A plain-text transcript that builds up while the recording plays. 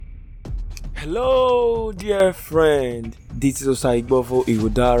Hello, dear friend. This is Osaigbofo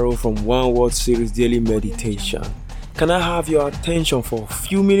Iwudaro from One Word Series Daily Meditation. Can I have your attention for a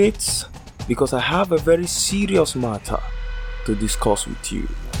few minutes? Because I have a very serious matter to discuss with you.